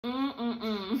Look at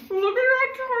how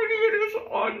tiny it is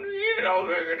on me and how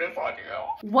big it is on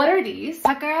you. What are these?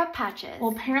 Pucker up patches.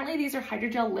 Well, apparently these are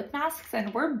hydrogel lip masks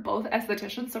and we're both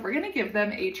estheticians, so we're gonna give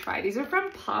them a try. These are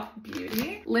from Pop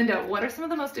Beauty. Linda, what are some of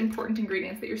the most important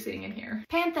ingredients that you're seeing in here?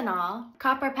 Panthenol,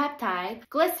 copper peptide,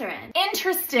 glycerin.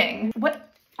 Interesting.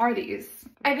 What are these?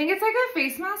 I think it's like a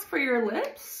face mask for your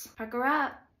lips. Pucker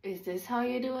up. Is this how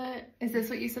you do it? Is this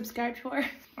what you subscribed for?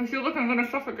 I feel like I'm gonna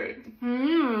suffocate.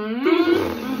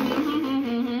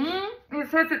 It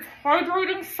says it's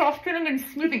hydrating, softening, and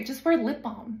smoothing. Just wear lip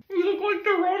balm. You look like the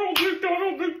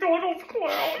Ronald McDonald's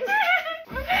clown.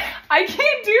 I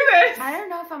can't do this. I don't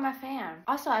know if I'm a fan.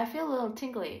 Also, I feel a little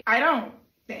tingly. I don't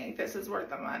think this is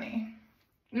worth the money.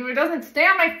 It doesn't stay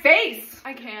on my face.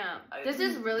 I can't. This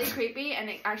is really creepy and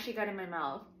it actually got in my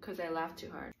mouth because I laughed too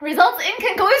hard. Results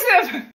inconclusive.